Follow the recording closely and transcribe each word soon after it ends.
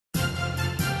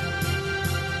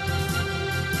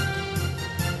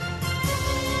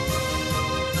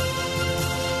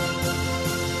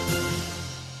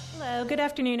good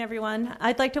afternoon, everyone.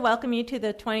 I'd like to welcome you to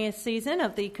the 20th season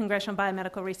of the Congressional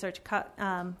Biomedical Research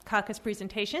Caucus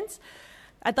presentations.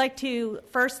 I'd like to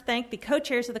first thank the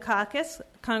co-chairs of the caucus,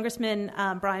 Congressman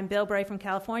Brian Bilbray from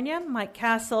California, Mike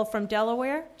Castle from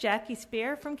Delaware, Jackie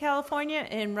Spear from California,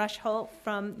 and Rush Holt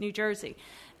from New Jersey,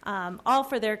 all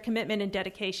for their commitment and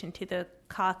dedication to the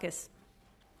caucus.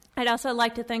 I'd also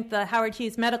like to thank the Howard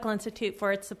Hughes Medical Institute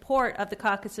for its support of the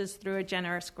caucuses through a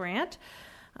generous grant.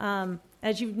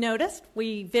 As you've noticed,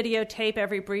 we videotape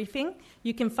every briefing.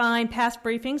 You can find past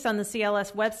briefings on the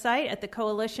CLS website at the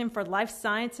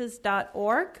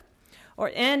coalitionforlifesciences.org.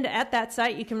 And at that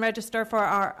site, you can register for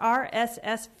our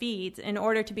RSS feeds in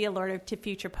order to be alerted to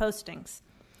future postings.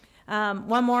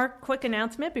 One more quick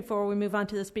announcement before we move on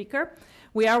to the speaker.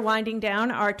 We are winding down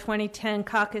our 2010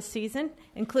 caucus season.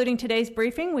 Including today's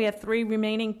briefing, we have 3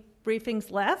 remaining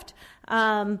briefings left.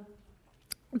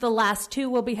 The last 2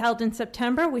 will be held in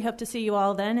September. We hope to see you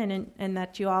all then and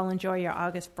that you all enjoy your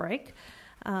August break.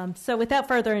 So without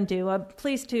further ado, I'm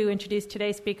pleased to introduce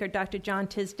today's speaker, Dr. John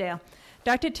Tisdale.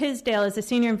 Dr. Tisdale is a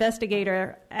senior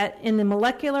investigator in the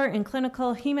molecular and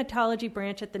clinical hematology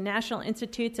branch at the National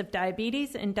Institutes of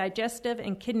Diabetes and Digestive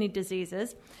and Kidney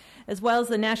Diseases, as well as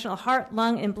the National Heart,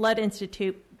 Lung, and Blood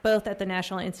Institute, both at the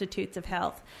National Institutes of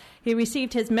Health. He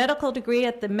received his medical degree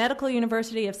at the Medical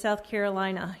University of South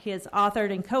Carolina. He has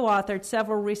authored and co-authored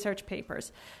several research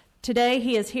papers. Today,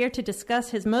 he is here to discuss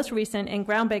his most recent and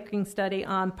groundbreaking study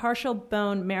on partial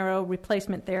bone marrow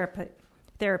replacement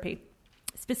therapy,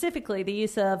 specifically the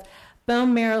use of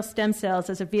bone marrow stem cells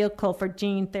as a vehicle for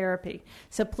gene therapy.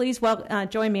 So please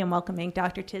join me in welcoming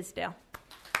Dr. Tisdale.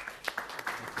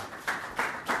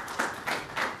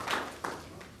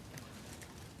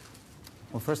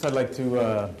 Well, first I'd like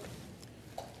to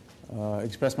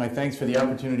express my thanks for the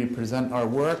opportunity to present our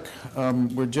work.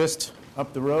 We're just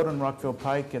up the road on Rockville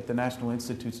Pike at the National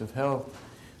Institutes of Health,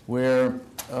 where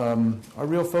our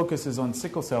real focus is on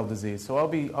sickle cell disease. So I'll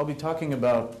be talking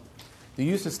about the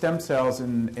use of stem cells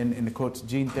in the quotes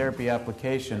gene therapy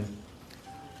application.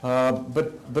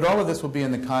 But all of this will be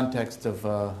in the context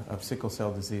of sickle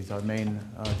cell disease, our main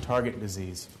target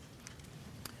disease.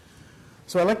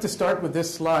 So I'd like to start with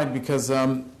this slide because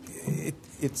it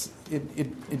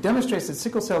demonstrates that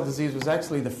sickle cell disease was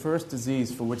actually the first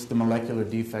disease for which the molecular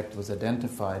defect was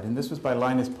identified. And this was by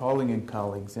Linus Pauling and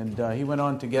colleagues. And he went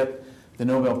on to get the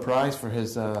Nobel Prize for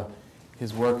his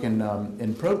work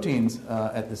in proteins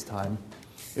at this time.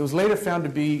 It was later found to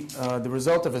be the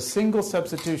result of a single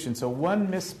substitution, so one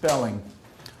misspelling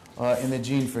in the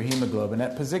gene for hemoglobin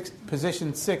at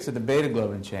position 6 of the beta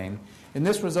globin chain. And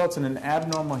this results in an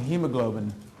abnormal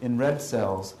hemoglobin in red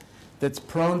cells that's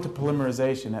prone to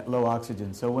polymerization at low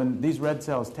oxygen. So when these red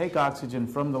cells take oxygen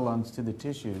from the lungs to the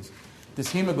tissues, this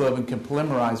hemoglobin can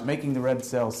polymerize, making the red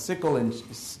cells sickle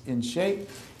in shape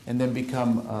and then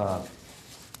become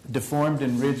deformed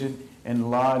and rigid and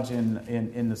lodge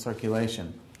in the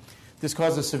circulation. This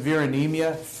causes severe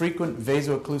anemia, frequent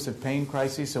vaso-occlusive pain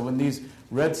crises. So when these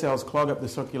red cells clog up the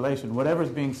circulation, whatever's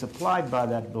being supplied by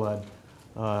that blood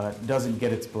doesn't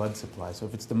get its blood supply. So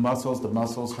if it's the muscles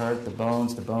hurt, the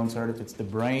bones hurt. If it's the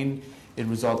brain, it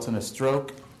results in a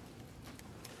stroke.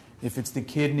 If it's the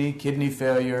kidney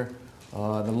failure,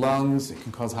 the lungs, it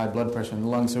can cause high blood pressure in the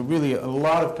lungs. So really a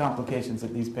lot of complications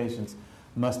that these patients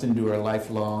must endure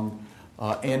lifelong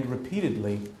and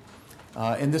repeatedly.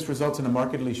 And this results in a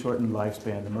markedly shortened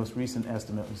lifespan. The most recent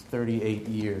estimate was 38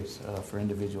 years for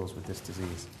individuals with this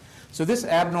disease. So this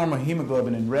abnormal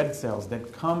hemoglobin in red cells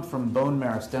that come from bone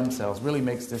marrow stem cells really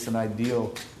makes this an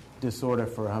ideal disorder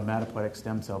for a hematopoietic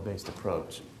stem cell-based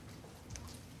approach.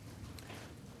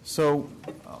 So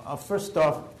I'll first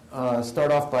start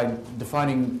off by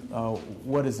defining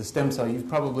what is a stem cell. You've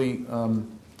probably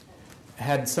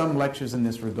had some lectures in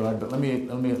this regard, but let me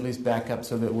at least back up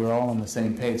so that we're all on the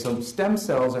same page. So stem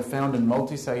cells are found in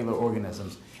multicellular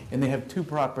organisms, and they have 2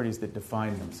 properties that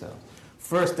define themselves.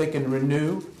 First, they can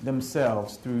renew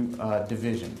themselves through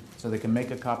division, so they can make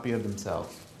a copy of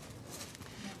themselves.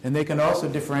 And they can also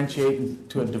differentiate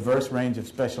into a diverse range of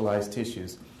specialized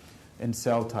tissues and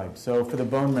cell types. So for the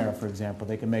bone marrow, for example,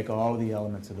 they can make all of the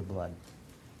elements of the blood.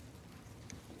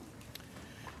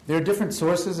 There are different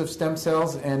sources of stem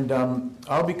cells, and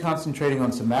I'll be concentrating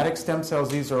on somatic stem cells.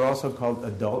 These are also called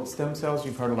adult stem cells.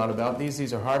 You've heard a lot about these.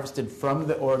 These are harvested from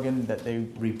the organ that they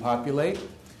repopulate.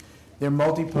 They're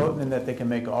multipotent in that they can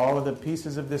make all of the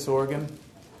pieces of this organ,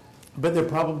 but they're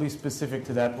probably specific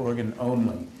to that organ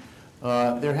only.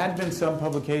 There had been some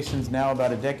publications now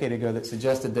about a decade ago that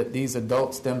suggested that these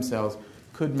adult stem cells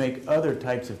could make other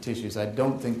types of tissues. I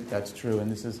don't think that's true,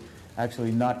 and this has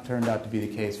actually not turned out to be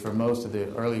the case for most of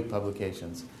the early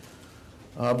publications.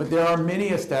 But there are many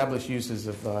established uses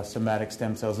of somatic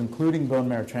stem cells, including bone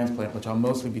marrow transplant, which I'll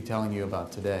mostly be telling you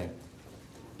about today.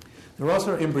 There are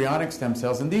also embryonic stem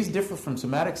cells, and these differ from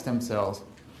somatic stem cells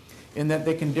in that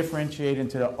they can differentiate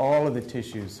into all of the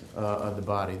tissues of the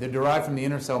body. They're derived from the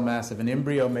inner cell mass of an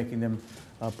embryo, making them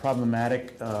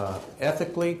problematic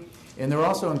ethically, and they're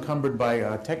also encumbered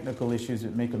by technical issues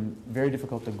that make them very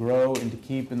difficult to grow and to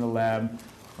keep in the lab.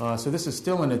 So this is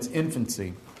still in its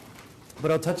infancy. But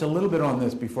I'll touch a little bit on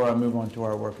this before I move on to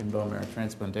our work in bone marrow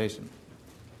transplantation.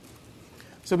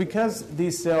 So because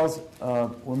these cells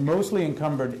were mostly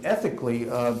encumbered ethically,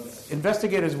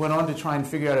 investigators went on to try and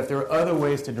figure out if there were other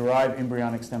ways to derive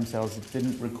embryonic stem cells that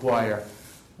didn't require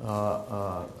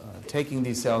taking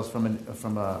these cells from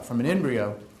an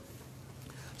embryo.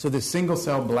 So the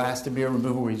single-cell blastomere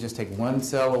removal, where you just take one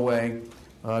cell away,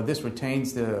 this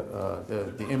retains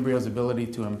the embryo's ability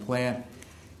to implant.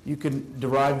 You can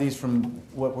derive these from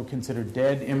what were considered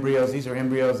dead embryos. These are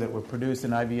embryos that were produced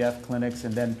in IVF clinics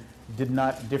and then did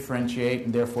not differentiate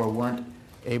and therefore weren't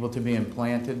able to be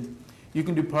implanted. You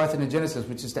can do parthenogenesis,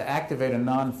 which is to activate a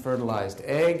non-fertilized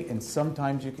egg, and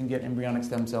sometimes you can get embryonic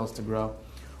stem cells to grow.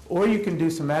 Or you can do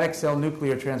somatic cell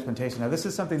nuclear transplantation. Now, this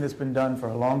is something that's been done for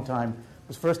a long time. It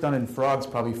was first done in frogs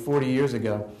probably 40 years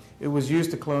ago. It was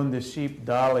used to clone the sheep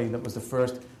Dolly that was the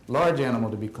first large animal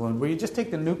to be cloned, where you just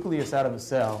take the nucleus out of a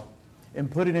cell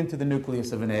and put it into the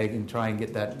nucleus of an egg and try and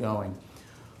get that going.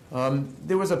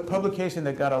 There was a publication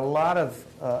that got a lot of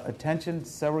attention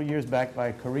several years back by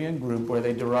a Korean group where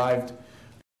they derived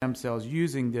stem cells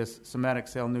using this somatic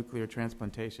cell nuclear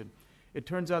transplantation. It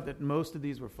turns out that most of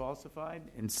these were falsified,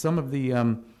 and some of the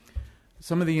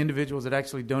individuals that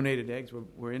actually donated eggs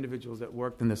were individuals that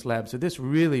worked in this lab. So this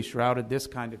really shrouded this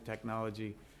kind of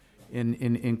technology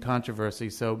in controversy.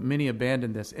 So many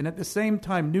abandoned this. And at the same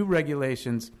time, new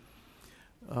regulations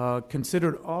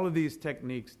considered all of these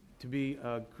techniques to be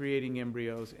creating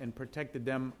embryos and protected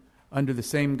them under the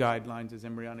same guidelines as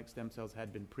embryonic stem cells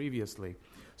had been previously.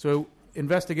 So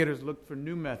investigators looked for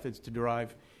new methods to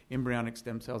derive embryonic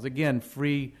stem cells, again,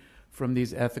 free from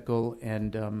these ethical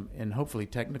and hopefully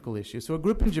technical issues. So a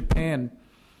group in Japan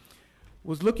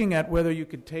was looking at whether you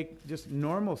could take just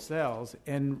normal cells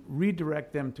and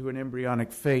redirect them to an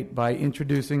embryonic fate by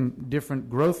introducing different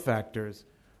growth factors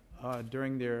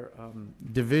during their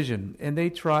division. And they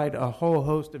tried a whole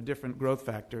host of different growth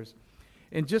factors.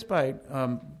 And just by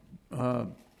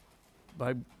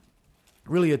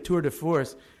really a tour de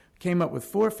force, came up with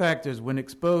 4 factors when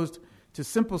exposed to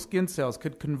simple skin cells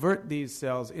could convert these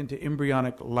cells into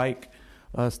embryonic-like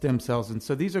stem cells. And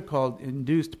so these are called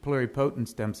induced pluripotent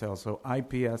stem cells, so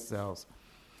IPS cells.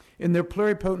 And they're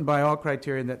pluripotent by all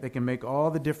criteria, that they can make all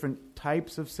the different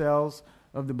types of cells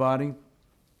of the body.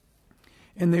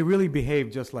 And they really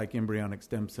behave just like embryonic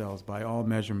stem cells by all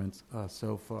measurements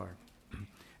so far.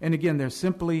 And again, they're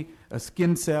simply a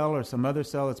skin cell or some other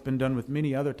cell. It's been done with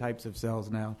many other types of cells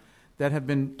now that have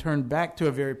been turned back to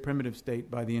a very primitive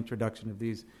state by the introduction of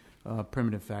these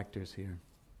primitive factors here.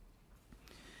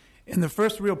 And the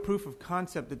first real proof of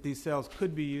concept that these cells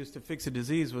could be used to fix a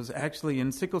disease was actually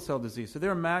in sickle cell disease. So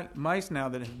there are mice now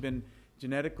that have been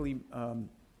genetically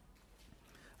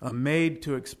made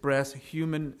to express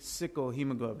human sickle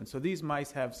hemoglobin. So these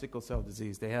mice have sickle cell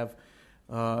disease. They have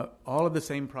all of the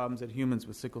same problems that humans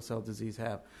with sickle cell disease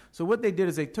have. So what they did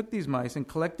is they took these mice and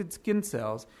collected skin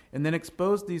cells and then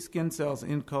exposed these skin cells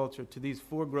in culture to these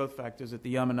 4 growth factors that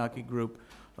the Yamanaki group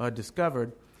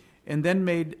discovered, and then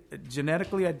made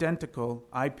genetically identical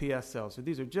IPS cells. So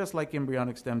these are just like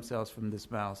embryonic stem cells from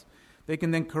this mouse. They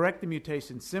can then correct the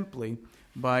mutation simply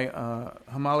by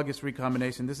homologous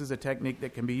recombination. This is a technique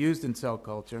that can be used in cell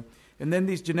culture. And then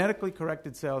these genetically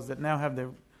corrected cells that now have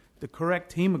the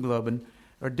correct hemoglobin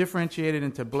are differentiated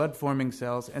into blood-forming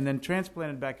cells and then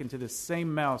transplanted back into the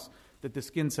same mouse that the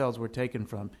skin cells were taken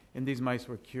from. And these mice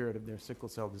were cured of their sickle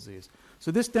cell disease. So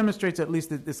this demonstrates at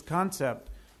least that this concept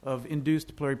of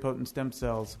induced pluripotent stem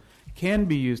cells can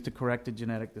be used to correct a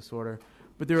genetic disorder.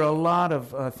 But there are a lot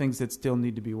of things that still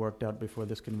need to be worked out before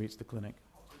this can reach the clinic.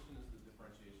 How efficient is the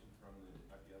differentiation from the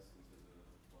IPS into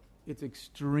the blood cells? It's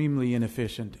extremely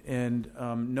inefficient, and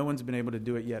no one's been able to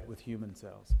do it yet with human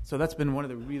cells. So that's been one of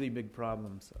the really big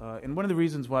problems. And one of the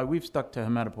reasons why we've stuck to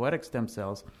hematopoietic stem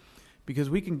cells,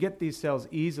 because we can get these cells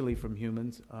easily from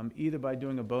humans, either by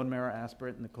doing a bone marrow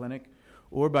aspirate in the clinic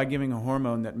or by giving a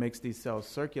hormone that makes these cells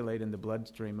circulate in the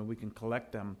bloodstream, and we can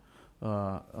collect them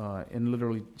in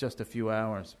literally just a few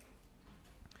hours.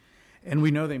 And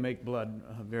we know they make blood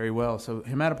very well. So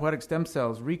hematopoietic stem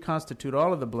cells reconstitute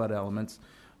all of the blood elements,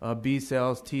 B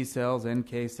cells, T cells,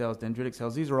 NK cells, dendritic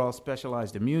cells. These are all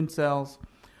specialized immune cells.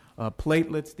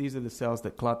 Platelets, these are the cells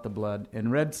that clot the blood,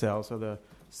 and red cells are the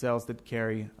cells that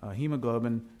carry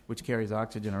hemoglobin, which carries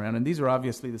oxygen around. And these are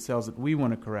obviously the cells that we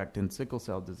want to correct in sickle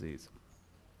cell disease.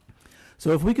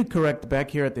 So if we could correct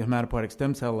back here at the hematopoietic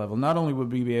stem cell level, not only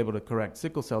would we be able to correct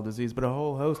sickle cell disease, but a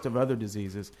whole host of other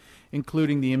diseases,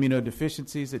 including the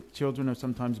immunodeficiencies that children are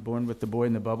sometimes born with, the boy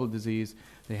in the bubble disease,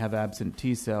 they have absent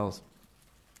T cells,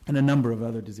 and a number of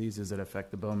other diseases that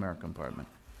affect the bone marrow compartment.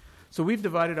 So we've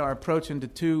divided our approach into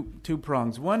two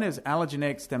prongs. One is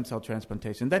allogeneic stem cell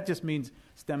transplantation. That just means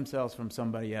stem cells from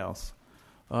somebody else.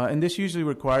 And this usually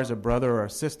requires a brother or a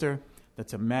sister.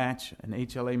 That's a match, an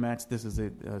HLA match. This is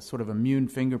a sort of immune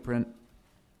fingerprint.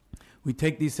 We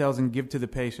take these cells and give to the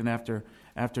patient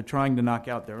after trying to knock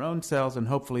out their own cells, and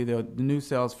hopefully the new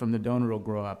cells from the donor will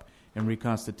grow up and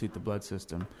reconstitute the blood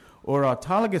system. Or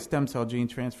autologous stem cell gene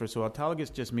transfer. So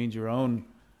autologous just means your own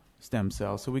stem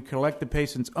cells. So we collect the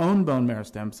patient's own bone marrow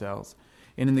stem cells.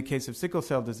 And in the case of sickle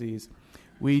cell disease,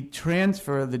 we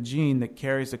transfer the gene that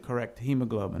carries the correct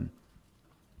hemoglobin.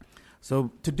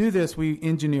 So to do this, we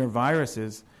engineer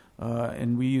viruses,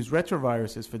 and we use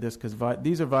retroviruses for this because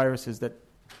these are viruses that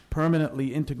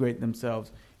permanently integrate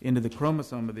themselves into the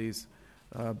chromosome of these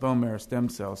bone marrow stem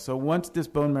cells. So once this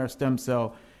bone marrow stem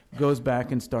cell goes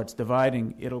back and starts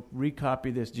dividing, it'll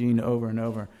recopy this gene over and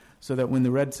over so that when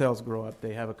the red cells grow up,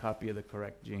 they have a copy of the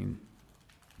correct gene.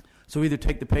 So either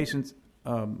take the patient's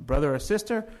brother or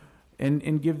sister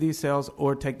and give these cells,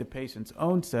 or take the patient's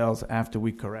own cells after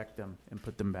we correct them and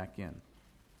put them back in.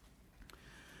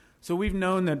 So we've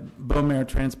known that bone marrow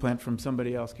transplant from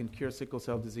somebody else can cure sickle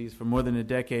cell disease for more than a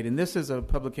decade. And this is a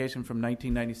publication from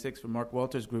 1996 from Mark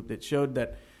Walter's group that showed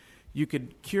that you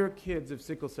could cure kids of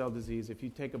sickle cell disease if you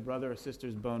take a brother or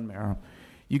sister's bone marrow.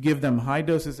 You give them high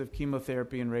doses of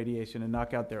chemotherapy and radiation and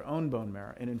knock out their own bone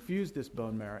marrow and infuse this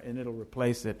bone marrow, and it'll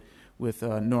replace it with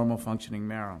normal functioning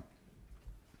marrow.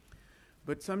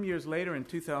 But some years later, in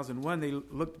 2001, they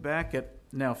looked back at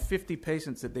now 50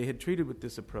 patients that they had treated with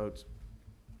this approach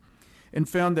and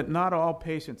found that not all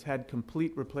patients had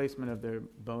complete replacement of their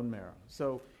bone marrow.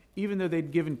 So even though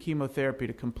they'd given chemotherapy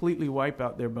to completely wipe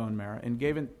out their bone marrow and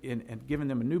given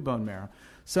them a new bone marrow,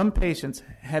 some patients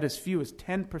had as few as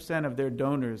 10% of their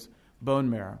donor's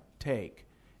bone marrow take,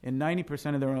 and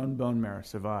 90% of their own bone marrow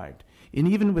survived. And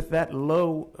even with that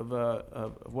low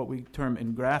of what we term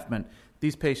engraftment,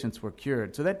 these patients were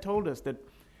cured. So that told us that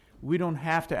we don't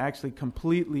have to actually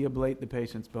completely ablate the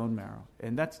patient's bone marrow.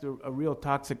 And that's a real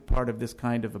toxic part of this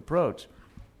kind of approach.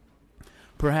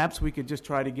 Perhaps we could just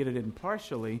try to get it in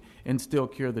partially and still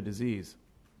cure the disease.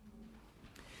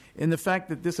 And the fact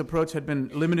that this approach had been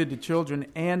limited to children,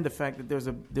 and the fact that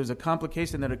there's a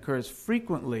complication that occurs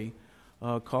frequently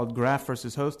called graft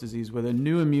versus host disease, where the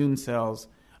new immune cells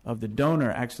of the donor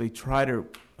actually try to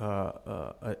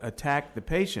attack the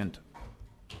patient.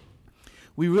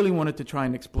 We really wanted to try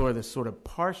and explore this sort of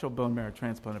partial bone marrow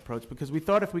transplant approach because we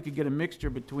thought if we could get a mixture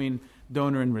between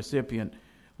donor and recipient,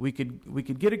 we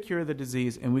could get a cure of the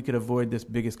disease, and we could avoid this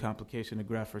biggest complication of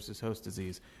graft versus host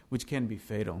disease, which can be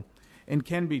fatal and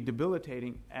can be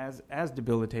debilitating, as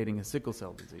debilitating as sickle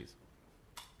cell disease.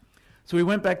 So we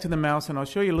went back to the mouse, and I'll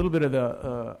show you a little bit of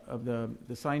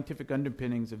the scientific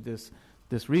underpinnings of this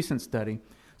recent study,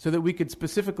 so that we could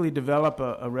specifically develop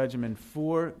a regimen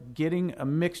for getting a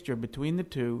mixture between the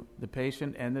two, the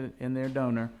patient and their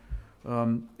donor,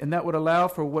 and that would allow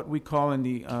for what we call in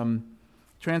the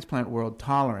transplant world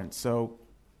tolerance. So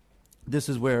this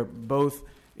is where both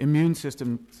immune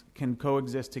systems can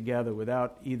coexist together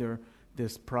without either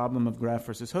this problem of graft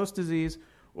versus host disease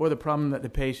or the problem that the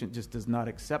patient just does not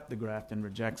accept the graft and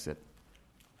rejects it.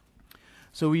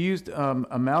 So we used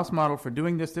a mouse model for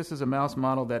doing this. This is a mouse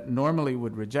model that normally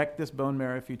would reject this bone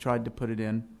marrow if you tried to put it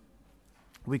in.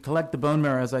 We collect the bone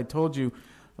marrow, as I told you,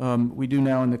 we do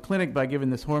now in the clinic by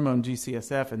giving this hormone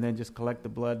GCSF and then just collect the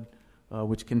blood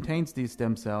which contains these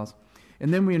stem cells.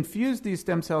 And then we infuse these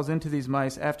stem cells into these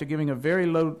mice after giving a very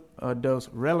low dose,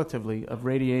 relatively, of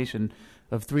radiation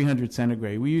of 300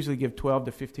 centigrade. We usually give 12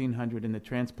 to 1,500 in the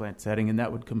transplant setting, and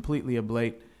that would completely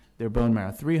ablate their bone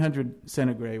marrow. 300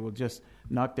 centigrade will just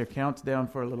knock their counts down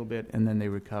for a little bit, and then they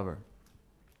recover.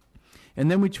 And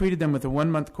then we treated them with a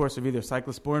 1-month course of either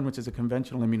cyclosporin, which is a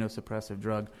conventional immunosuppressive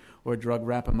drug, or a drug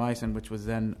rapamycin, which was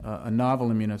then a novel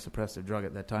immunosuppressive drug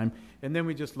at that time. And then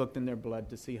we just looked in their blood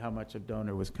to see how much a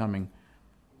donor was coming.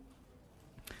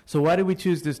 So why did we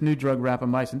choose this new drug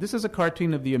rapamycin? This is a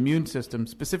cartoon of the immune system,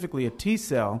 specifically a T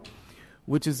cell,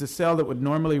 which is the cell that would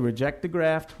normally reject the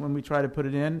graft when we try to put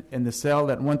it in, and the cell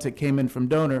that once it came in from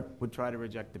donor would try to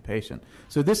reject the patient.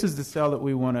 So this is the cell that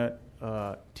we want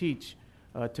to teach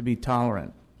to be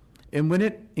tolerant. And when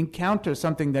it encounters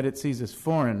something that it sees as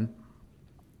foreign,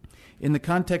 in the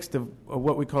context of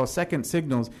what we call second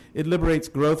signals, it liberates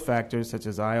growth factors such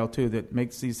as IL-2 that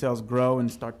makes these cells grow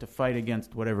and start to fight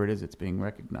against whatever it is that's being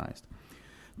recognized.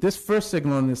 This first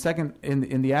signal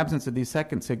in the absence of these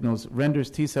second signals renders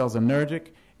T cells anergic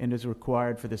and is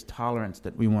required for this tolerance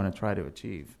that we want to try to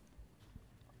achieve.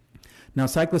 Now,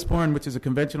 cyclosporin, which is a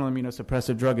conventional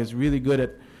immunosuppressive drug, is really good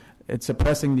at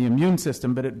suppressing the immune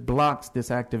system, but it blocks this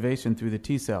activation through the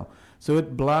T cell. So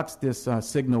it blocks this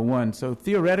signal 1. So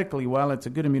theoretically, while it's a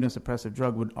good immunosuppressive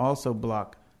drug, would also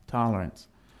block tolerance.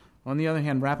 On the other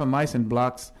hand, rapamycin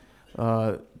blocks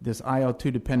this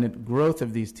IL-2 dependent growth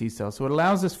of these T cells. So it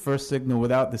allows this first signal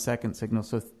without the second signal,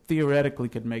 so theoretically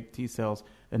could make T cells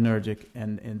anergic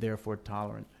and therefore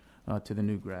tolerant to the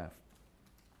new graft.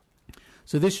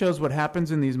 So this shows what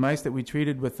happens in these mice that we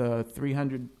treated with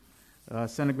 300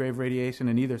 centigrade radiation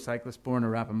and either cyclosporin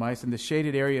or rapamycin. The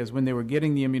shaded area is when they were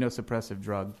getting the immunosuppressive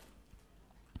drug.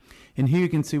 And here you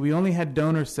can see we only had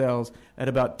donor cells at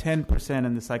about 10%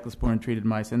 in the cyclosporin-treated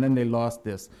mice, and then they lost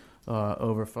this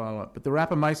over follow-up. But the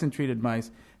rapamycin-treated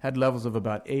mice had levels of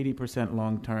about 80%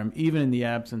 long-term, even in the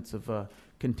absence of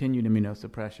continued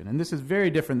immunosuppression. And this is very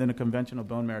different than a conventional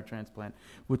bone marrow transplant,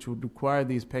 which would require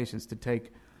these patients to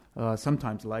take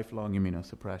sometimes lifelong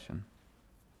immunosuppression.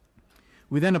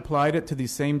 We then applied it to the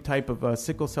same type of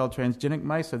sickle cell transgenic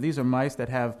mice. So these are mice that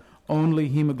have only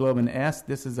hemoglobin S.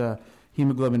 This is a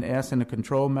hemoglobin S in a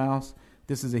control mouse.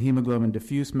 This is a hemoglobin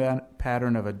diffuse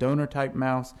pattern of a donor-type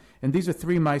mouse. And these are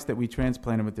 3 mice that we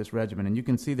transplanted with this regimen. And you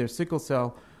can see their sickle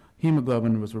cell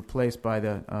hemoglobin was replaced by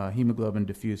the hemoglobin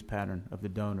diffuse pattern of the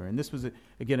donor. And this was,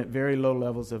 again, at very low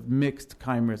levels of mixed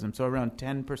chimerism, so around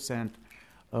 10%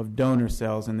 of donor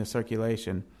cells in the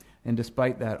circulation. And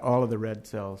despite that, all of the red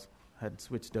cells had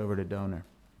switched over to donor.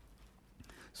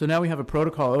 So now we have a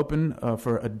protocol open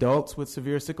for adults with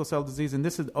severe sickle cell disease, and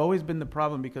this has always been the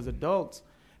problem because adults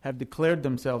have declared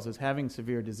themselves as having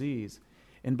severe disease,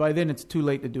 and by then it's too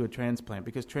late to do a transplant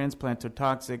because transplants are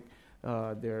toxic.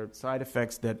 There are side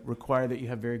effects that require that you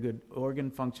have very good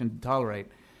organ function to tolerate,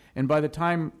 and by the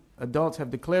time adults have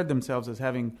declared themselves as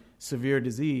having severe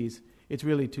disease, it's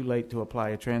really too late to apply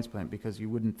a transplant because you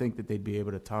wouldn't think that they'd be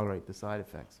able to tolerate the side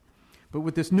effects. But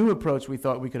with this new approach, we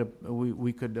thought we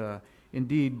could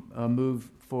indeed move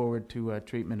forward to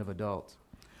treatment of adults.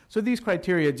 So these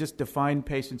criteria just define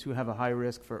patients who have a high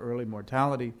risk for early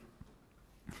mortality,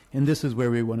 and this is where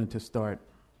we wanted to start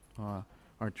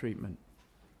our treatment.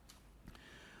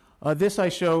 This I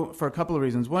show for a couple of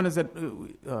reasons. One is that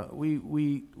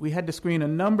we had to screen a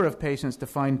number of patients to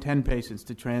find 10 patients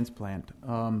to transplant.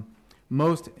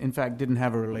 Most, in fact, didn't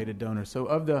have a related donor. So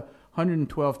of the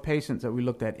 112 patients that we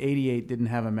looked at, 88 didn't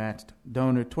have a matched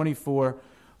donor. 24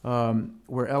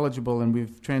 were eligible, and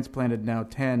we've transplanted now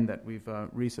 10 that we've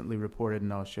recently reported,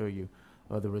 and I'll show you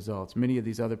the results. Many of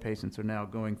these other patients are now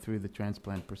going through the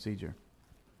transplant procedure.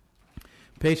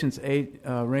 Patients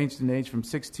ranged in age from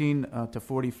 16 to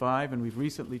 45, and we've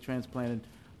recently transplanted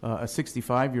a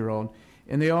 65-year-old.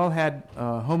 And they all had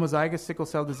homozygous sickle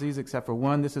cell disease except for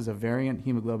one. This is a variant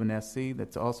hemoglobin SC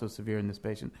that's also severe in this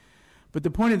patient. But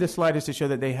the point of this slide is to show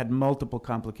that they had multiple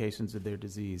complications of their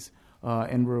disease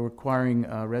and were requiring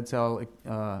red cell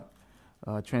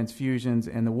transfusions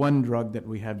and the one drug that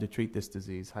we have to treat this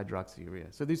disease,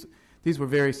 hydroxyurea. So these were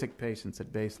very sick patients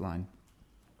at baseline.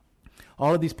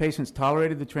 All of these patients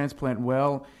tolerated the transplant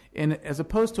well, and as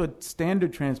opposed to a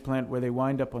standard transplant where they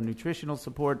wind up on nutritional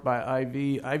support by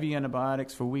IV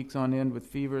antibiotics for weeks on end with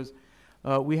fevers,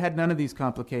 we had none of these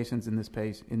complications in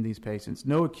these patients.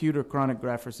 No acute or chronic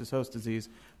graft-versus-host disease,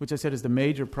 which I said is the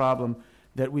major problem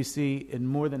that we see in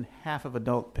more than half of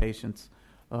adult patients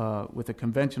with a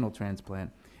conventional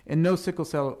transplant. And no sickle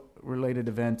cell-related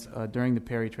events during the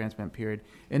peri-transplant period.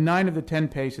 And 9 of the 10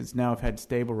 patients now have had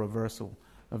stable reversal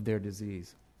of their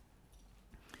disease.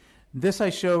 This I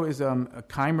show is a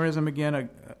chimerism again.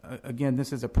 Again,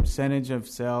 this is a percentage of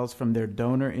cells from their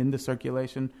donor in the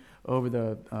circulation over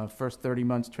the first 30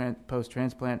 months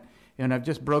post-transplant. And I've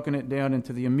just broken it down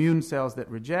into the immune cells that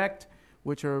reject,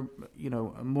 which are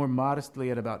more modestly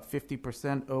at about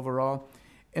 50% overall.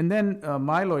 And then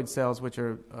myeloid cells, which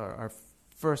are our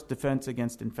first defense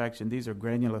against infection. These are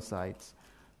granulocytes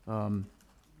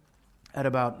at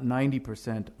about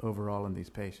 90% overall in these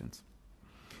patients.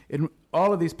 And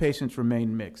all of these patients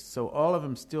remain mixed, so all of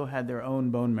them still had their own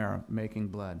bone marrow making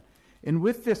blood. And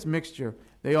with this mixture,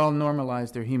 they all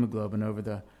normalized their hemoglobin over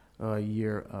the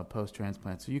year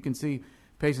post-transplant. So you can see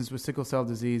patients with sickle cell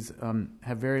disease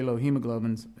have very low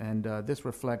hemoglobins, and this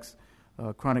reflects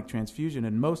chronic transfusion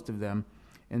in most of them.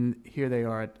 And here they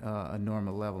are at a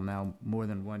normal level now, more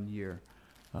than 1 year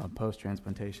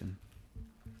post-transplantation.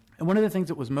 And one of the things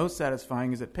that was most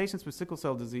satisfying is that patients with sickle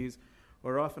cell disease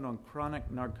are often on chronic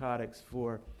narcotics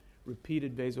for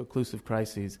repeated vaso-occlusive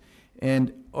crises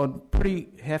and on pretty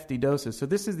hefty doses. So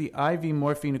this is the IV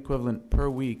morphine equivalent per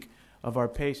week of our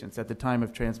patients at the time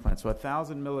of transplant. So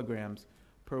 1,000 milligrams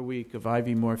per week of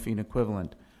IV morphine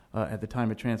equivalent at the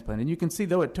time of transplant. And you can see,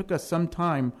 though it took us some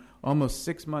time, almost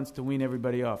 6 months, to wean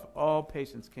everybody off, all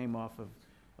patients came off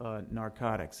of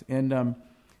narcotics. And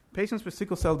patients with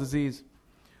sickle cell disease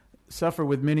suffer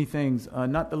with many things,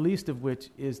 not the least of which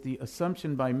is the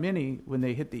assumption by many when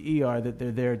they hit the ER that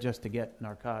they're there just to get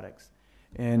narcotics.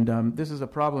 And this is a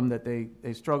problem that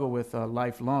they struggle with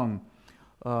lifelong.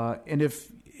 And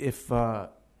if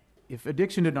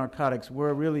addiction to narcotics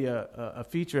were really a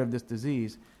feature of this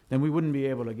disease, then we wouldn't be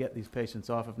able to get these patients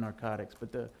off of narcotics.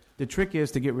 But the trick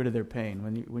is to get rid of their pain.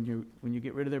 When you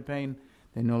get rid of their pain,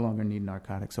 they no longer need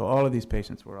narcotics. So all of these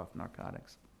patients were off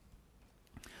narcotics.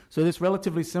 So this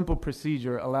relatively simple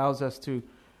procedure allows us to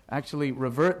actually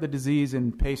revert the disease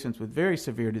in patients with very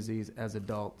severe disease as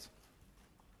adults.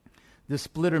 This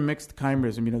split or mixed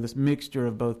chimerism, this mixture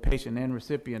of both patient and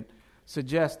recipient,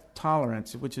 suggests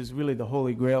tolerance, which is really the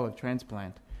holy grail of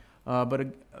transplant.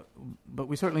 But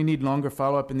we certainly need longer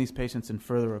follow-up in these patients and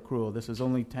further accrual. This is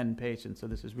only 10 patients, so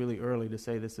this is really early to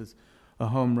say this is a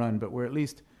home run, but we're at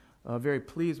least very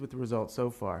pleased with the results so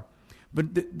far.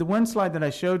 But the one slide that I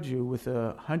showed you with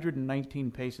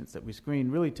 119 patients that we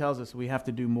screened really tells us we have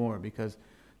to do more, because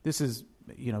this is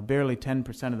barely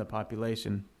 10% of the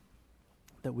population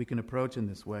that we can approach in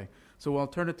this way. So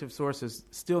alternative sources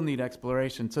still need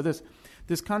exploration. So this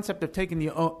concept of taking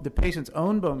the patient's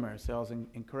own bone marrow cells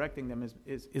and correcting them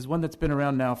is one that's been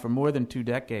around now for more than 2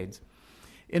 decades.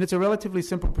 And it's a relatively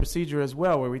simple procedure as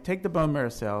well, where we take the bone marrow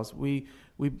cells, we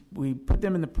put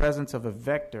them in the presence of a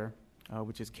vector,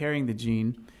 which is carrying the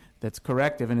gene that's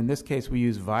corrective, and in this case we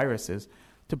use viruses,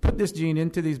 to put this gene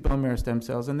into these bone marrow stem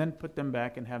cells and then put them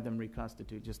back and have them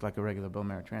reconstitute just like a regular bone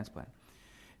marrow transplant.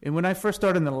 And when I first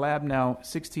started in the lab now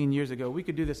 16 years ago, we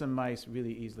could do this in mice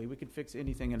really easily. We could fix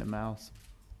anything in a mouse.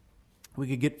 We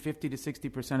could get 50 to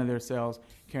 60% of their cells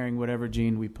carrying whatever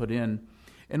gene we put in.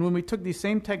 And when we took these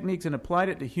same techniques and applied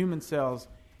it to human cells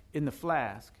in the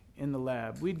flask, in the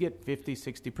lab, we'd get 50,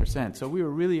 60%. So we were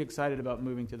really excited about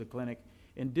moving to the clinic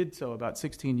and did so about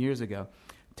 16 years ago,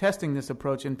 testing this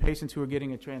approach in patients who were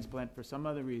getting a transplant for some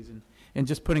other reason and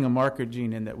just putting a marker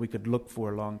gene in that we could look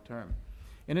for long term.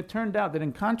 And it turned out that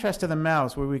in contrast to the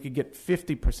mouse, where we could get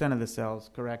 50% of the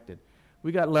cells corrected,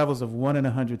 we got levels of 1 in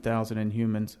 100,000 in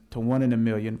humans to 1 in a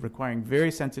million, requiring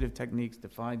very sensitive techniques to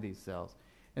find these cells.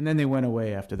 And then they went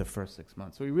away after the first 6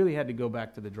 months. So we really had to go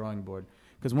back to the drawing board,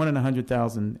 because 1 in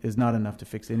 100,000 is not enough to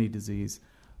fix any disease.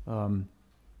 And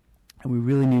we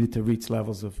really needed to reach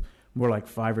levels of more like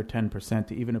 5 or 10%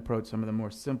 to even approach some of the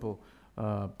more simple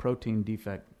protein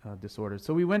defect disorders.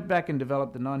 So we went back and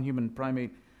developed the non-human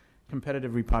primate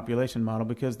competitive repopulation model,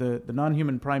 because the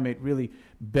non-human primate really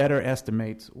better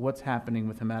estimates what's happening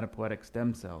with hematopoietic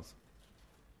stem cells.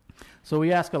 So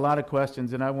we ask a lot of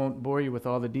questions, and I won't bore you with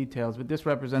all the details, but this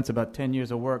represents about 10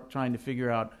 years of work trying to figure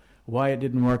out why it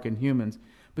didn't work in humans.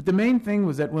 But the main thing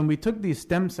was that when we took these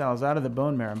stem cells out of the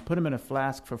bone marrow and put them in a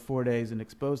flask for 4 days and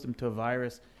exposed them to a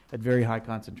virus at very high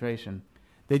concentration,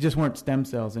 they just weren't stem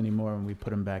cells anymore when we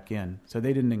put them back in. So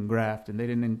they didn't engraft and they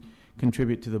didn't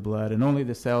contribute to the blood, and only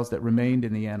the cells that remained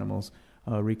in the animals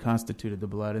reconstituted the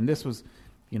blood. And this was,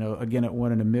 again, at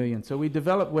 1 in a million. So we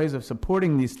developed ways of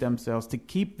supporting these stem cells to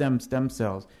keep them stem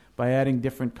cells by adding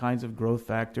different kinds of growth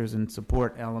factors and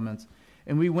support elements.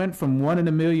 And we went from 1 in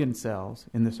a million cells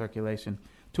in the circulation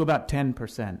to about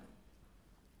 10%.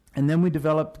 And then we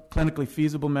developed clinically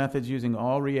feasible methods using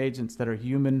all reagents that are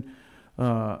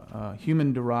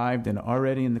human-derived and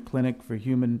already in the clinic for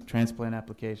human transplant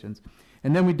applications.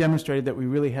 And then we demonstrated that we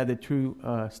really had the true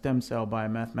stem cell by a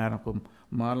mathematical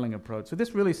modeling approach. So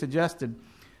this really suggested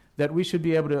that we should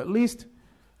be able to at least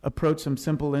approach some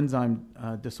simple enzyme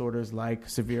disorders like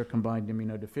severe combined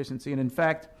immunodeficiency. And in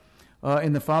fact,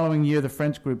 in the following year, the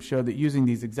French group showed that using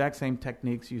these exact same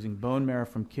techniques, using bone marrow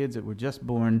from kids that were just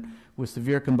born with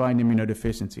severe combined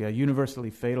immunodeficiency, a universally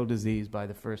fatal disease by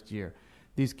the first year,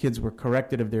 these kids were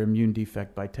corrected of their immune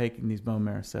defect by taking these bone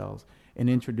marrow cells and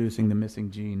introducing the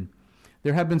missing gene.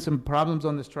 There have been some problems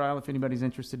on this trial. If anybody's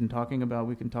interested in talking about,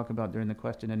 we can talk about during the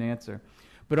question and answer.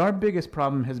 But our biggest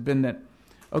problem has been that,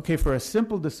 okay, for a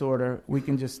simple disorder, we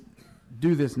can just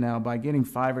do this now by getting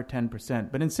 5 or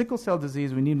 10%. But in sickle cell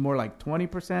disease, we need more like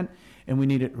 20%, and we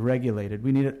need it regulated.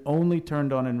 We need it only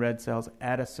turned on in red cells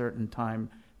at a certain time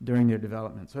during their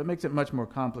development. So it makes it much more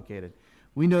complicated.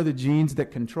 We know the genes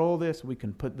that control this. We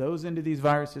can put those into these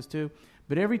viruses too.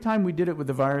 But every time we did it with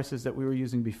the viruses that we were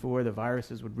using before, the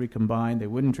viruses would recombine, they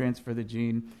wouldn't transfer the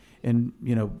gene, and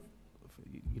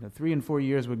 3 and 4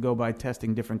 years would go by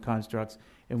testing different constructs,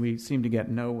 and we seemed to get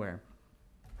nowhere.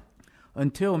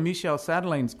 Until Michel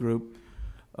Sadelain's group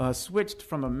switched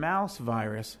from a mouse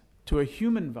virus to a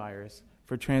human virus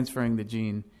for transferring the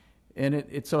gene. And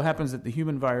it so happens that the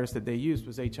human virus that they used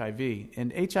was HIV.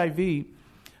 And HIV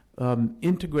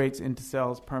integrates into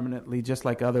cells permanently, just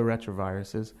like other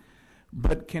retroviruses,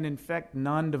 but can infect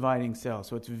non-dividing cells.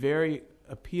 So it's very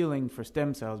appealing for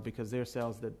stem cells because they're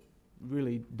cells that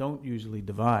really don't usually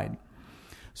divide.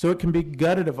 So it can be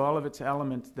gutted of all of its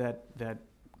elements that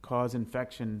cause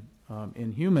infection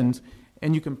in humans,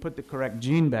 and you can put the correct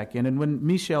gene back in. And when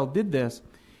Michel did this,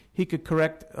 he could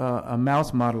correct a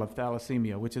mouse model of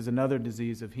thalassemia, which is another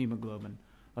disease of hemoglobin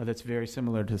that's very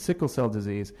similar to sickle cell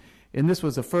disease. And this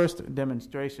was the first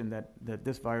demonstration that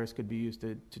this virus could be used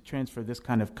to transfer this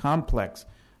kind of complex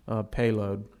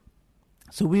payload.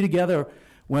 So we together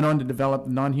went on to develop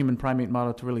the non-human primate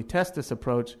model to really test this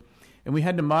approach. And we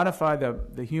had to modify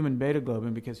the human beta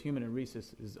globin because human and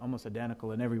rhesus is almost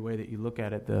identical in every way that you look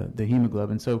at it, the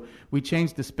hemoglobin. So we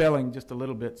changed the spelling just a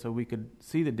little bit so we could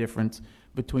see the difference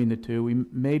between the two. We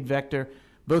made vector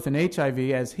both in HIV,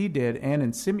 as he did, and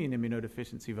in simian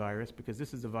immunodeficiency virus, because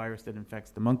this is a virus that infects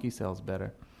the monkey cells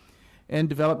better, and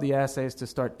developed the assays to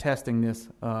start testing this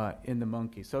in the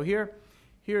monkey. So here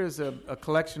is a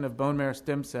collection of bone marrow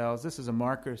stem cells. This is a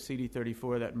marker,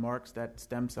 CD34, that marks that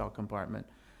stem cell compartment.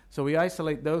 So we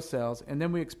isolate those cells, and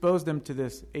then we expose them to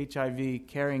this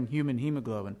HIV-carrying human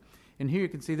hemoglobin. And here you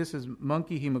can see this is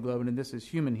monkey hemoglobin, and this is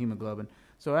human hemoglobin.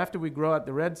 So after we grow out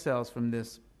the red cells from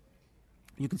this,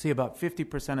 you can see about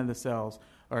 50% of the cells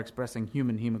are expressing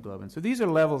human hemoglobin. So these are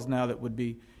levels now that would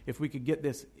be, if we could get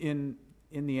this in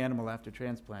the animal after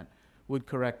transplant, would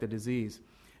correct the disease.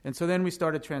 And so then we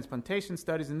started transplantation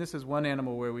studies, and this is one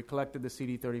animal where we collected the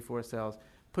CD34 cells,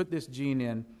 put this gene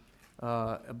in,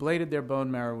 ablated their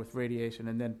bone marrow with radiation,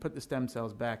 and then put the stem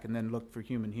cells back and then looked for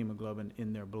human hemoglobin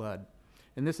in their blood.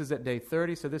 And this is at day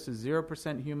 30, so this is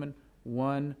 0% human,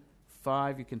 1,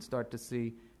 5, you can start to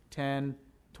see, 10,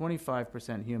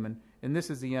 25% human, and this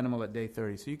is the animal at day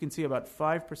 30. So you can see about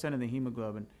 5% of the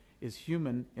hemoglobin is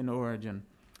human in origin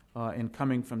and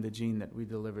coming from the gene that we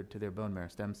delivered to their bone marrow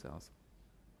stem cells.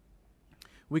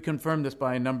 We confirm this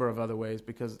by a number of other ways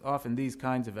because often these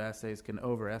kinds of assays can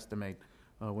overestimate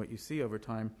what you see over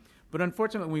time. But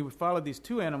unfortunately, when we followed these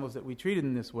two animals that we treated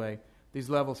in this way, these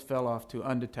levels fell off to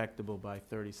undetectable by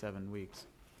 37 weeks.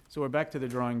 So we're back to the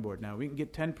drawing board now. We can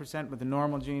get 10% with the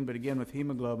normal gene, but again, with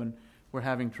hemoglobin, we're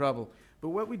having trouble. But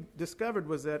what we discovered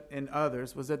was that, in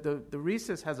others, was that the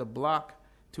rhesus has a block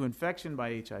to infection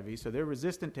by HIV, so they're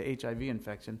resistant to HIV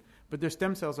infection, but their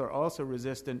stem cells are also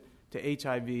resistant to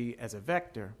HIV as a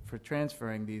vector for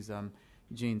transferring these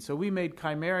genes. So we made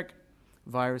chimeric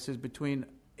viruses between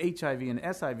HIV and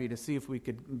SIV to see if we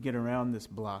could get around this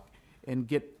block and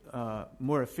get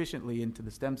more efficiently into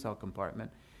the stem cell compartment.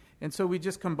 And so we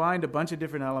just combined a bunch of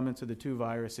different elements of the two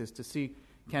viruses to see,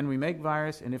 can we make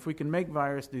virus? And if we can make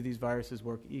virus, do these viruses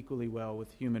work equally well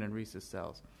with human and rhesus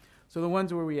cells? So the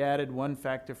ones where we added one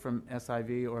factor from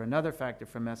SIV or another factor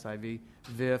from SIV,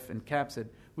 VIF, and capsid,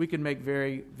 we can make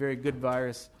very, very good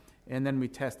virus, and then we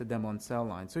tested them on cell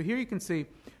lines. So here you can see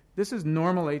this is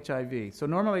normal HIV. So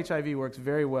normal HIV works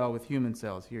very well with human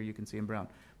cells. Here you can see in brown,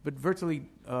 but virtually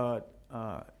no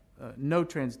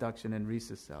transduction in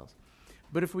rhesus cells.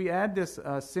 But if we add this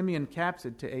simian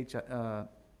capsid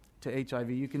to HIV,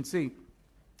 you can see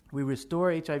we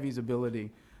restore HIV's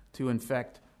ability to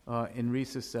infect in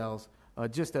rhesus cells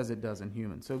just as it does in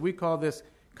humans. So we call this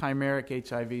chimeric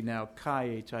HIV now,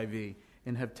 chi-HIV,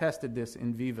 and have tested this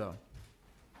in vivo.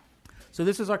 So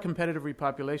this is our competitive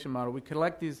repopulation model. We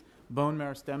collect these bone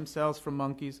marrow stem cells from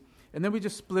monkeys, and then we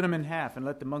just split them in half and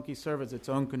let the monkey serve as its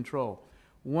own control.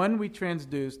 One we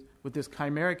transduced with this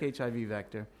chimeric HIV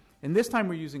vector, and this time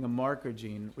we're using a marker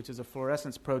gene, which is a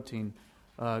fluorescence protein,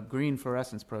 green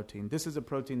fluorescence protein. This is a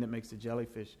protein that makes the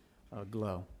jellyfish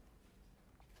glow.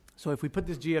 So if we put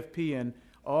this GFP in,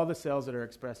 all the cells that are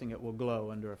expressing it will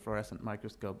glow under a fluorescent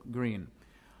microscope green.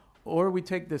 Or we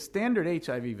take the standard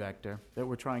HIV vector that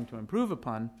we're trying to improve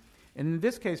upon, and in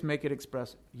this case make it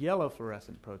express yellow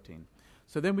fluorescent protein.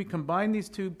 So then we combine these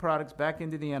two products back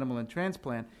into the animal and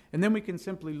transplant, and then we can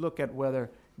simply look at whether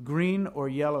green or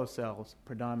yellow cells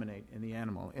predominate in the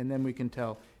animal, and then we can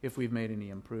tell if we've made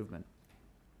any improvement.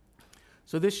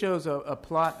 So this shows a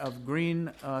plot of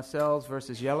green cells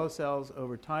versus yellow cells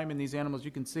over time in these animals.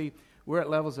 You can see we're at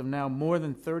levels of now more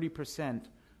than 30%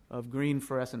 of green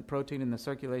fluorescent protein in the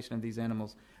circulation of these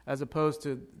animals, as opposed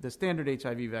to the standard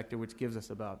HIV vector, which gives us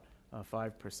about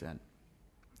 5%.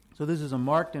 So this is a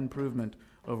marked improvement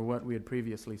over what we had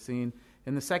previously seen.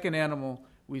 In the second animal,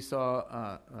 we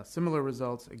saw similar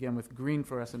results, again with green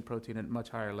fluorescent protein at much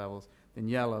higher levels than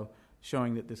yellow,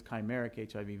 showing that this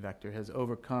chimeric HIV vector has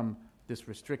overcome this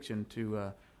restriction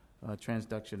to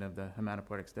transduction of the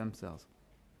hematopoietic stem cells.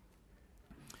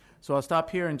 So I'll stop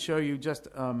here and show you just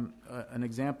an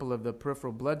example of the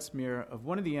peripheral blood smear of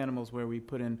one of the animals where we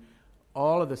put in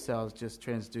all of the cells just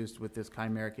transduced with this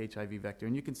chimeric HIV vector.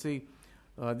 And you can see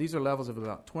these are levels of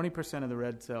about 20% of the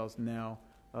red cells now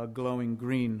glowing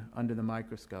green under the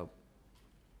microscope.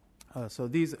 So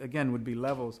these, again, would be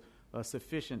levels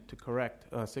sufficient to correct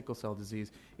sickle cell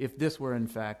disease if this were, in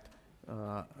fact,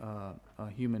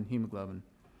 human hemoglobin.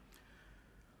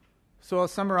 So I'll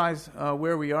summarize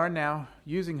where we are now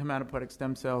using hematopoietic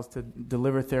stem cells to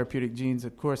deliver therapeutic genes.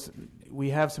 Of course,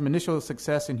 we have some initial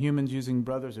success in humans using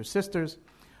brothers or sisters.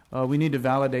 We need to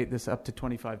validate this up to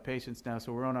 25 patients now,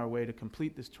 so we're on our way to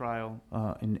complete this trial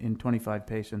in 25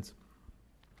 patients.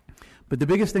 But the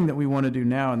biggest thing that we want to do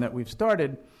now and that we've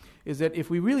started is that if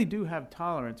we really do have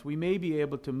tolerance, we may be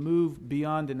able to move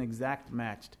beyond an exact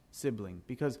matched sibling.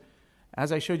 Because,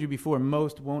 as I showed you before,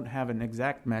 most won't have an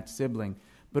exact matched sibling,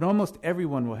 but almost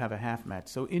everyone will have a half match.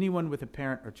 So anyone with a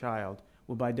parent or child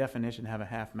will by definition have a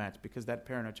half match because that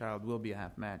parent or child will be a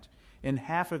half match. And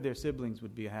half of their siblings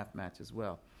would be a half match as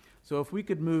well. So if we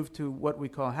could move to what we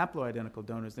call haploidentical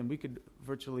donors, then we could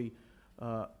virtually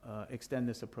extend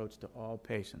this approach to all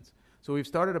patients. So we've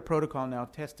started a protocol now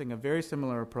testing a very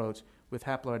similar approach with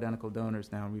haploidentical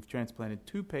donors now. And we've transplanted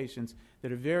 2 patients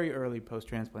that are very early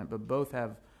post-transplant, but both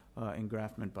have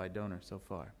engraftment by donor so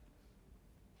far.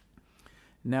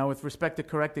 Now, with respect to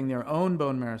correcting their own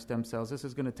bone marrow stem cells, this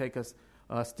is going to take us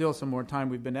still some more time.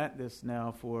 We've been at this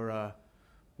now for,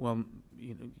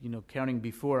 counting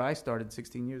before I started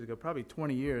 16 years ago, probably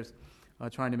 20 years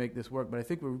trying to make this work. But I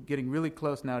think we're getting really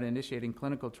close now to initiating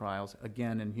clinical trials,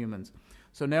 again, in humans.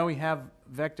 So now we have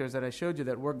vectors that I showed you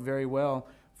that work very well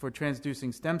for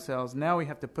transducing stem cells. Now we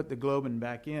have to put the globin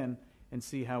back in and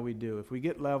see how we do. If we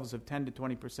get levels of 10 to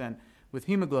 20% with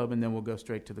hemoglobin, then we'll go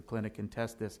straight to the clinic and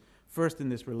test this, first in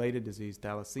this related disease,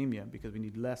 thalassemia, because we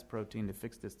need less protein to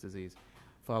fix this disease,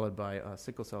 followed by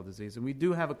sickle cell disease. And we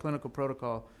do have a clinical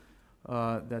protocol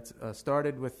that's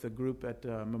started with the group at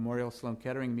Memorial Sloan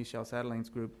Kettering, Michel Sadelain's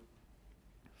group,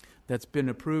 that's been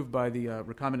approved by the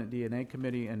Recombinant DNA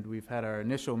Committee, and we've had our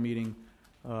initial meeting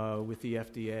with the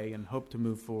FDA and hope to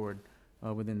move forward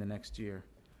within the next year.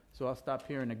 So I'll stop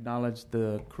here and acknowledge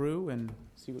the crew and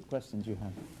see what questions you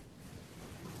have.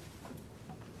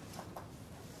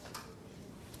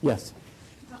 Yes?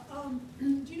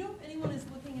 Do you know if anyone is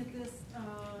looking at this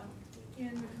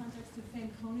in the context of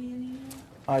Fanconi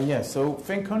anemia? Yes. So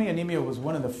Fanconi anemia was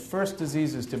one of the first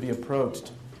diseases to be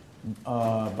approached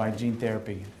by gene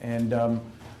therapy. And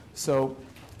so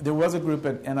there was a group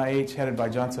at NIH headed by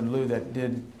Johnson Liu that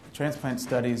did transplant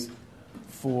studies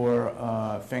for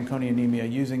Fanconi anemia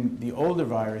using the older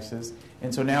viruses.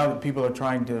 And so now that people are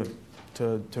trying to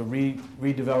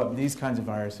redevelop these kinds of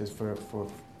viruses for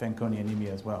Fanconi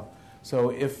anemia as well. So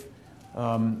if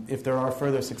there are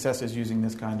further successes using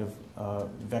this kind of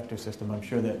vector system, I'm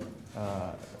sure that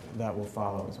that will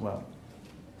follow as well.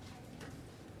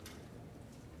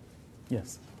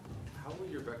 Yes? How will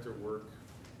your vector work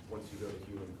once you go to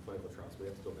human clinical trials? Will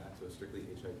you have to go back to a strictly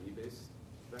HIV-based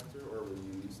vector, or will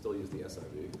you still use the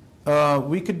SIV?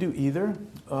 We could do either.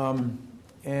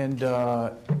 And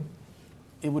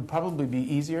it would probably be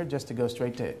easier just to go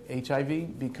straight to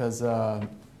HIV because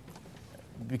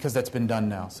that's been done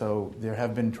now. So there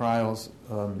have been trials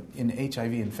in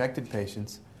HIV-infected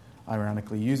patients,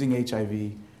 ironically, using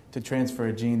HIV to transfer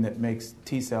a gene that makes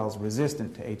T cells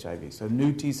resistant to HIV. So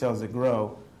new T cells that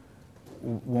grow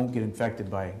won't get infected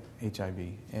by HIV.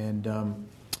 And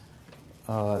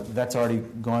that's already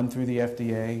gone through the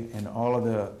FDA, and all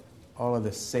of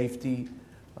the safety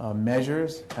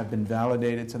measures have been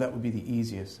validated, so that would be the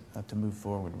easiest to move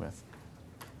forward with.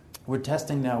 We're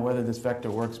testing now whether this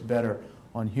vector works better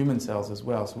on human cells as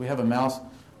well. So we have a mouse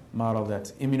model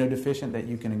that's immunodeficient that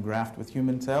you can engraft with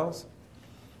human cells.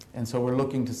 And so we're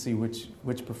looking to see which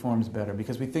performs better,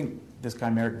 because we think this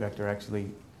chimeric vector actually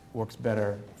works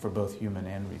better for both human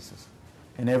and rhesus.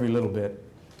 And every little bit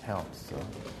helps. So.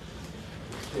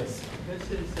 Yes?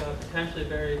 This is potentially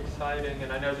very exciting,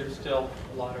 and I know there's still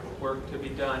a lot of work to be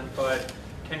done, but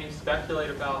can you speculate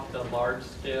about the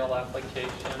large-scale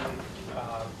application?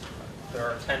 There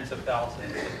are tens of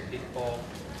thousands of people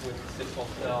with sickle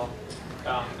cell.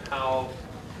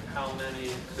 How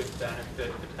many could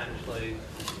benefit potentially,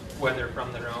 whether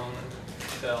from their own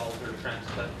cells or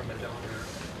transplant from a donor?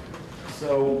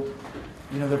 So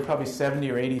there are probably 70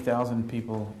 or 80,000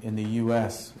 people in the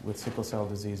U.S. with sickle cell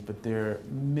disease, but there are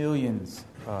millions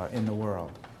in the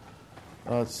world.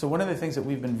 So one of the things that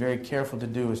we've been very careful to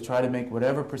do is try to make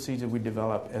whatever procedure we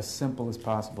develop as simple as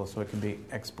possible so it can be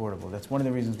exportable. That's one of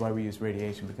the reasons why we use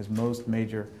radiation, because most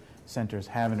major centers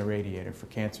have an irradiator for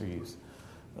cancer use.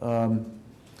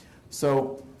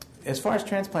 So as far as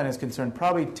transplant is concerned,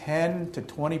 probably 10 to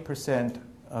 20%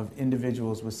 of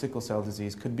individuals with sickle cell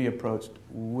disease could be approached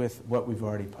with what we've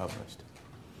already published.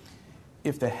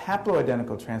 If the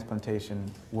haploidentical transplantation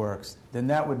works, then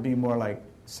that would be more like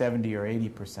 70 or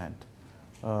 80%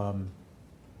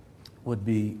 would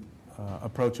be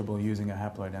approachable using a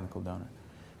haploidentical donor.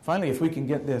 Finally, if we can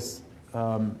get this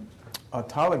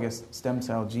autologous stem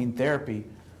cell gene therapy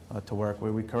to work,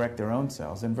 where we correct their own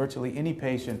cells, then virtually any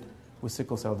patient with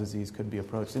sickle cell disease could be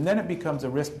approached. And then it becomes a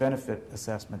risk-benefit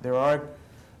assessment. There are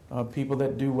people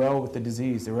that do well with the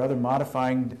disease. There are other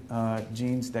modifying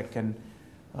genes that can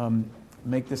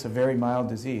make this a very mild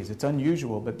disease. It's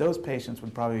unusual, but those patients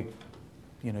would probably,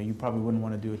 you probably wouldn't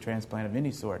want to do a transplant of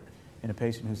any sort in a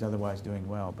patient who's otherwise doing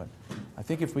well. But I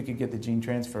think if we could get the gene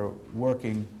transfer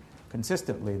working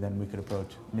consistently, then we could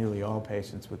approach nearly all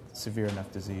patients with severe enough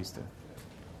disease to.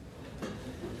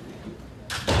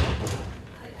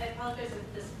 I apologize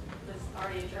if this was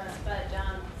already addressed, but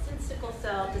since sickle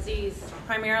cell disease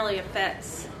primarily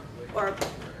affects or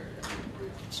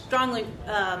strongly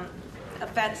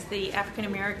affects the African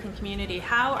American community,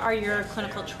 how are your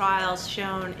clinical trials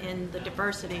shown in the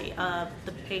diversity of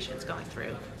the patients going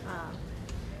through?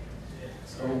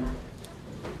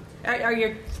 Are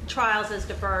your trials as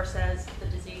diverse as the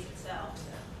disease itself?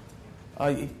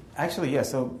 Actually,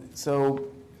 yes. So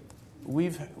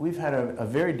we've had a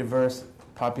very diverse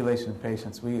population of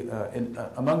patients. We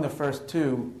among the first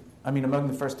 10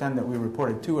 that we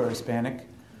reported, 2 are Hispanic,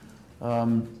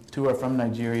 2 are from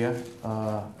Nigeria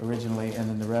originally, and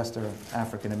then the rest are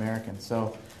African American.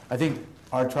 So I think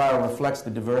our trial reflects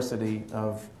the diversity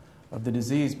of the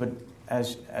disease, but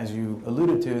as you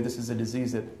alluded to, this is a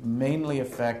disease that mainly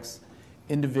affects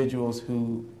individuals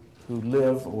who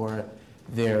live or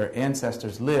their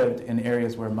ancestors lived in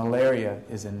areas where malaria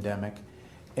is endemic,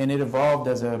 and it evolved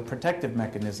as a protective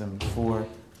mechanism for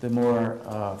the more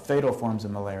fatal forms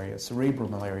of malaria, cerebral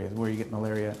malaria, where you get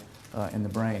malaria in the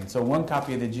brain. So 1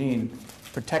 copy of the gene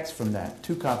protects from that.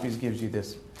 2 copies gives you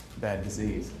this bad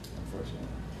disease, unfortunately.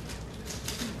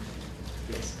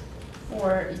 Yes.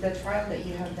 For the trial that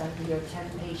you have done for your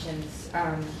 10 patients,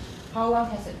 how long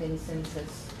has it been since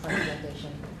this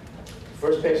transplantation?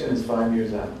 First patient is 5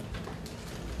 years out.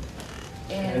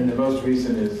 And the most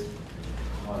recent is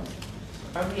 1.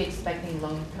 Are we expecting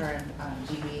long-term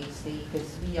GVHD?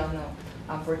 Because we all know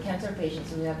for cancer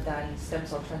patients who have done stem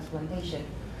cell transplantation,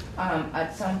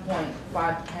 at some point,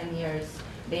 5 to 10 years,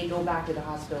 they go back to the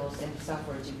hospitals and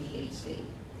suffer GVHD.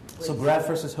 So graft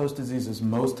versus host disease is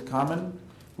most common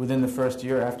within the first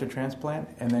year after transplant,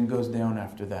 and then goes down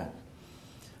after that.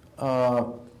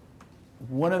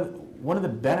 One of the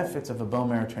benefits of a bone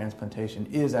marrow transplantation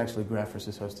is actually graft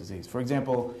versus host disease. For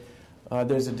example,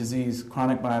 there's a disease,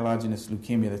 chronic myelogenous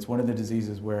leukemia, that's one of the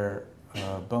diseases where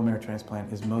bone marrow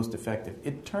transplant is most effective.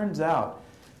 It turns out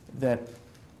that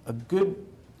a good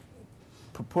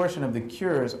proportion of the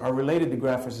cures are related to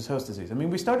graft versus host disease. I mean,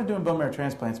 we started doing bone marrow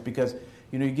transplants because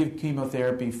you give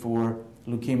chemotherapy for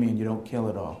leukemia and you don't kill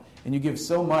it all. And you give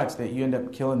so much that you end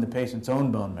up killing the patient's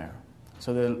own bone marrow.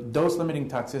 So the dose-limiting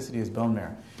toxicity is bone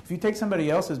marrow. If you take somebody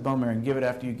else's bone marrow and give it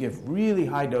after you give really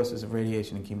high doses of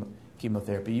radiation and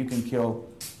chemotherapy, you can kill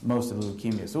most of the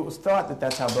leukemia. So it was thought that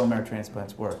that's how bone marrow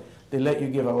transplants work. They let you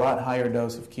give a lot higher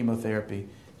dose of chemotherapy.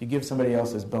 You give somebody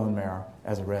else's bone marrow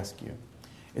as a rescue.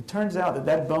 It turns out that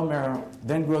that bone marrow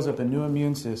then grows up a new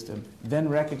immune system, then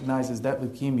recognizes that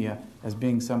leukemia as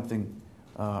being something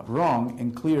wrong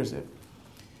and clears it.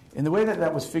 And the way that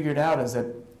that was figured out is that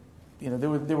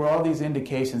there were all these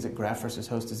indications that graft versus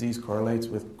host disease correlates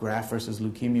with graft versus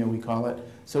leukemia, we call it.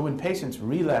 So when patients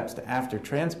relapsed after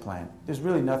transplant, there's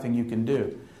really nothing you can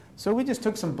do. So we just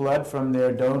took some blood from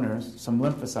their donors, some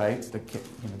lymphocytes,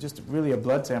 just really a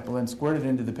blood sample, and squirted it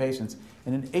into the patients.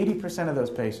 And in 80% of those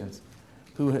patients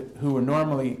who were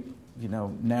normally,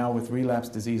 now with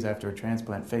relapsed disease after a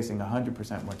transplant facing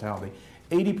 100% mortality,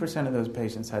 80% of those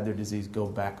patients had their disease go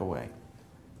back away,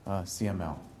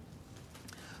 CML.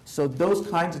 So those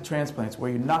kinds of transplants where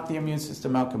you knock the immune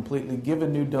system out completely, give a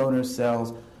new donor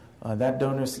cells, that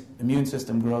donor's immune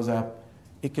system grows up,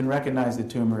 it can recognize the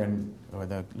tumor or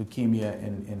the leukemia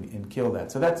and kill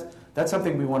that. So that's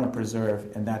something we want to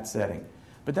preserve in that setting.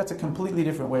 But that's a completely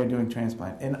different way of doing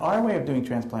transplant. In our way of doing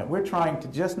transplant, we're trying to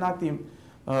just knock the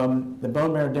the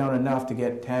bone marrow down enough to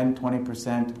get 10,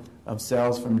 20% of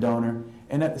cells from donor,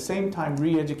 and at the same time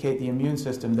re-educate the immune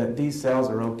system that these cells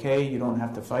are okay, you don't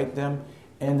have to fight them,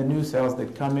 and the new cells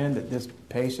that come in, that this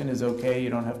patient is okay, you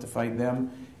don't have to fight them,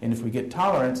 and if we get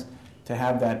tolerance, to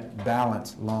have that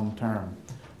balance long term.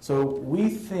 So we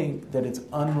think that it's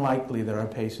unlikely that our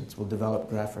patients will develop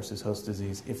graft versus host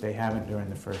disease if they haven't during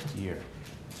the first year.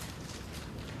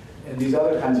 And these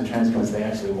other kinds of transplants, they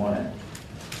actually want it.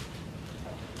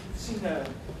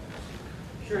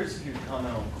 Curious if you could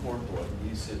comment on cord blood, the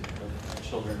use of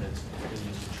children that's been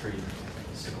used to treat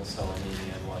sickle cell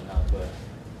anemia and whatnot, but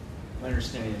my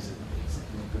understanding is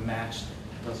that the match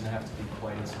doesn't have to be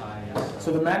quite as high as...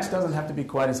 So the match doesn't have to be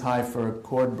quite as high for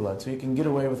cord blood, so you can get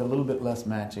away with a little bit less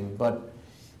matching, but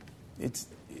it's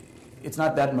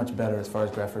not that much better as far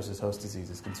as graft versus host disease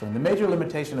is concerned. The major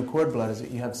limitation of cord blood is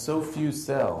that you have so few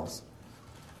cells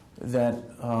that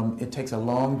it takes a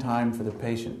long time for the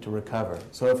patient to recover.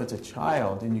 So if it's a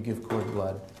child and you give cord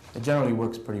blood, it generally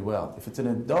works pretty well. If it's an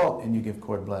adult and you give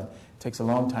cord blood, it takes a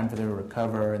long time for them to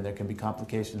recover, and there can be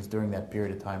complications during that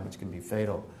period of time which can be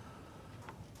fatal.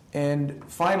 And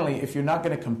finally, if you're not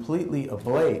going to completely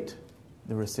ablate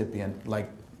the recipient,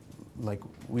 like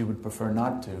we would prefer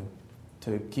not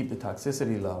to keep the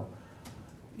toxicity low,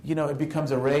 it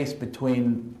becomes a race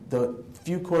between the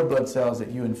few cord blood cells that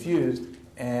you infused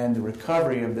and the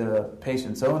recovery of the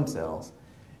patient's own cells.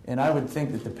 And I would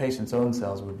think that the patient's own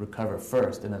cells would recover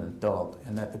first in an adult,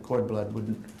 and that the cord blood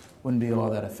wouldn't be all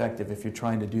that effective if you're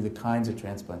trying to do the kinds of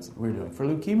transplants that we're doing. For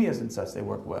leukemias and such, they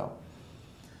work well.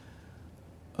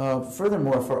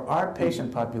 Furthermore, for our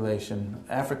patient population,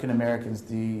 African Americans,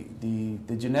 the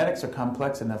genetics are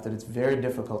complex enough that it's very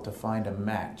difficult to find a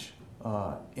match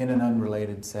in an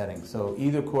unrelated setting. So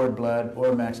either cord blood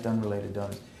or matched unrelated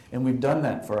donors. And we've done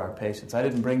that for our patients. I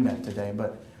didn't bring that today,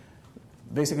 but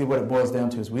basically what it boils down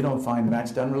to is we don't find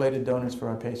matched unrelated donors for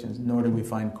our patients, nor do we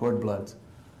find cord bloods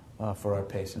for our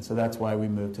patients. So that's why we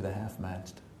moved to the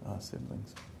half-matched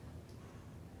siblings.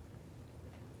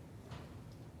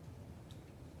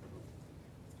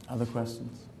 Other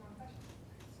questions?